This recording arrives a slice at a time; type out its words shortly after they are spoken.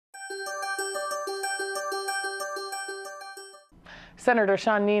Senator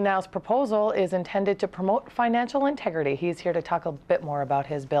Sean Nienow's proposal is intended to promote financial integrity. He's here to talk a bit more about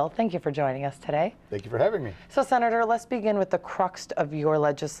his bill. Thank you for joining us today. Thank you for having me. So, Senator, let's begin with the crux of your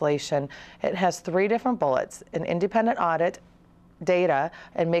legislation. It has 3 different bullets: an independent audit, data,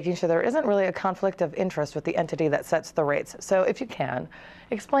 and making sure there isn't really a conflict of interest with the entity that sets the rates. So if you can,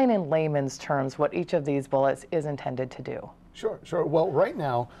 explain in layman's terms what each of these bullets is intended to do. Sure. Well, right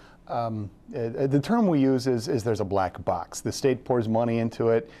now, the term we use is there's a black box. The state pours money into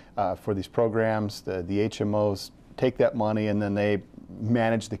it for these programs. The HMOs take that money and then they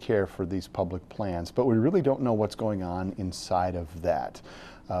manage the care for these public plans. But we really don't know what's going on inside of that.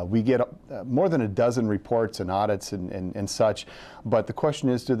 We get more than a dozen reports and audits and such, but the question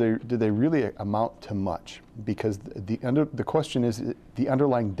is, do they really amount to much? Because the question is the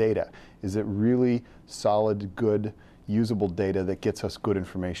underlying data. Is it really solid, good, usable data that gets us good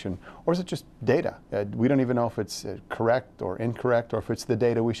information, or is it just data? We don't even know if it's correct or incorrect, or if it's the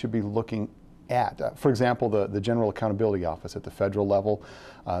data we should be looking at. For example, the General Accountability Office at the federal level,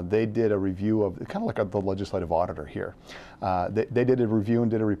 they did a review of, kind of like the legislative auditor here. They did a review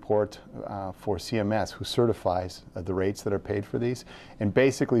and did a report for CMS, who certifies the rates that are paid for these, and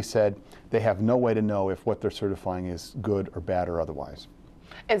basically said they have no way to know if what they're certifying is good or bad or otherwise.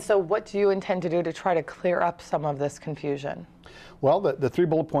 And so what do you intend to do to try to clear up some of this confusion? Well, the 3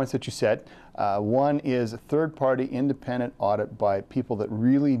 bullet points that you said, one is a third-party independent audit by people that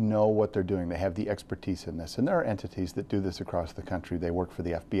really know what they're doing. They have the expertise in this. And there are entities that do this across the country. They work for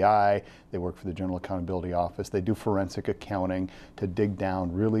the FBI, they work for the General Accountability Office, they do forensic accounting to dig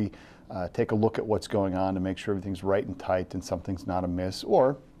down, really take a look at what's going on to make sure everything's right and tight and something's not amiss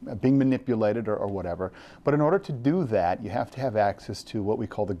or being manipulated or whatever. But in order to do that, you have to have access to what we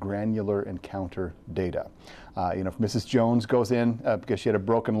call the granular encounter data. If Mrs. Jones goes in because she had a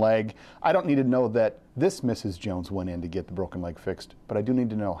broken leg, I don't need to know that this Mrs. Jones went in to get the broken leg fixed, but I do need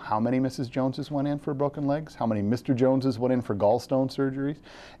to know how many Mrs. Joneses went in for broken legs, how many Mr. Joneses went in for gallstone surgeries,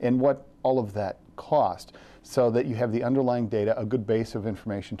 and what all of that cost, so that you have the underlying data, a good base of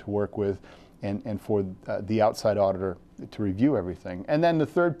information to work with, and for the outside auditor to review everything. And then the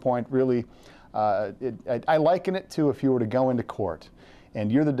third point, really, I liken it to if you were to go into court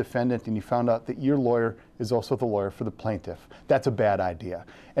and you're the defendant and you found out that your lawyer is also the lawyer for the plaintiff. That's a bad idea.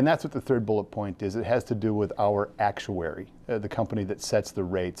 And that's what the third bullet point is. It has to do with our actuary, the company that sets the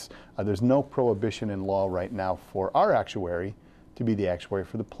rates. There's no prohibition in law right now for our actuary to be the actuary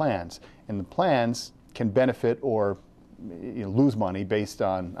for the plans. And the plans can benefit or lose money based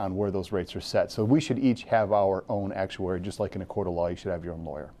on where those rates are set. So we should each have our own actuary, just like in a court of law, you should have your own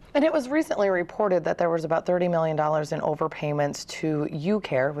lawyer. And it was recently reported that there was about $30 million in overpayments to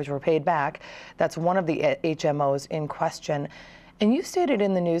UCare, which were paid back. That's one of the HMOs in question. And you stated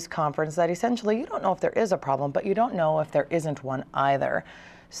in the news conference that essentially you don't know if there is a problem, but you don't know if there isn't one either.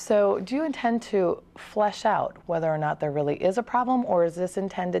 So do you intend to flesh out whether or not there really is a problem, or is this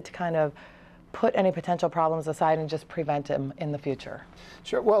intended to kind of put any potential problems aside and just prevent them in the future?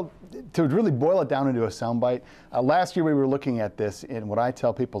 Sure. Well, to really boil it down into a soundbite, last year we were looking at this, and what I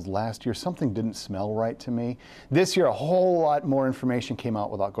tell people is last year something didn't smell right to me. This year a whole lot more information came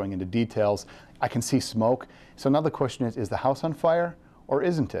out without going into details. I can see smoke. So now the question is the house on fire or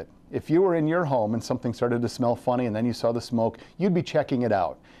isn't it? If you were in your home and something started to smell funny and then you saw the smoke, you'd be checking it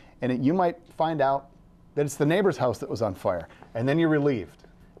out. And you might find out that it's the neighbor's house that was on fire, and then you're relieved.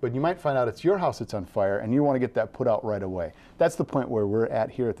 But you might find out it's your house that's on fire and you want to get that put out right away. That's the point where we're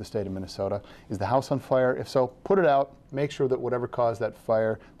at here at the state of Minnesota. Is the house on fire? If so, put it out. Make sure that whatever caused that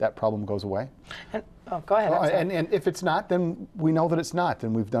fire, that problem goes away. And, go ahead. And if it's not, then we know that it's not,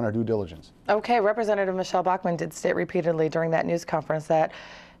 and we've done our due diligence. Okay, Representative Michelle Bachmann did state repeatedly during that news conference that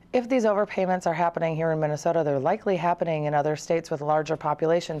if these overpayments are happening here in Minnesota, they're likely happening in other states with larger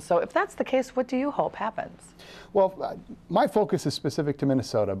populations. So if that's the case, what do you hope happens? Well, my focus is specific to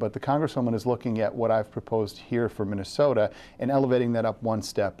Minnesota, but the Congresswoman is looking at what I've proposed here for Minnesota and elevating that up one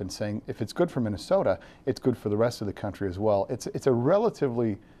step and saying if it's good for Minnesota, it's good for the rest of the country as well. It's a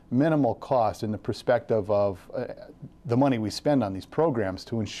relatively minimal cost in the perspective of the money we spend on these programs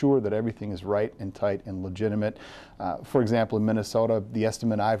to ensure that everything is right and tight and legitimate. For example, in Minnesota, the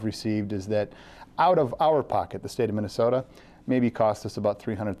estimate I've received is that out of our pocket, the state of Minnesota, maybe cost us about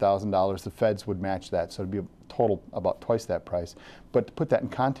 $300,000. The feds would match that, so it'd be a total about twice that price. But to put that in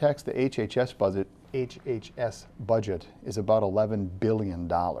context, the HHS budget is about $11 billion.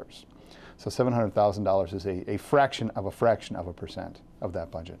 So $700,000 is a fraction of a percent of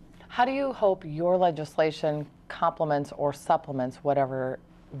that budget. How do you hope your legislation complements or supplements whatever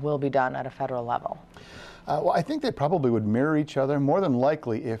will be done at a federal level? Well, I think they probably would mirror each other. More than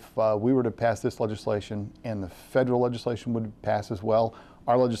likely, if we were to pass this legislation and the federal legislation would pass as well,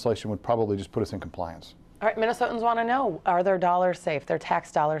 our legislation would probably just put us in compliance. All right, Minnesotans want to know, are their dollars safe, their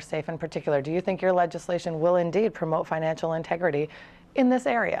tax dollars safe in particular? Do you think your legislation will indeed promote financial integrity in this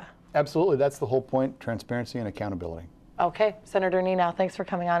area? Absolutely. That's the whole point, transparency and accountability. Okay, Senator Nienow, thanks for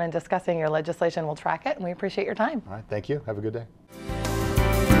coming on and discussing your legislation. We'll track it, and we appreciate your time. All right, thank you. Have a good day.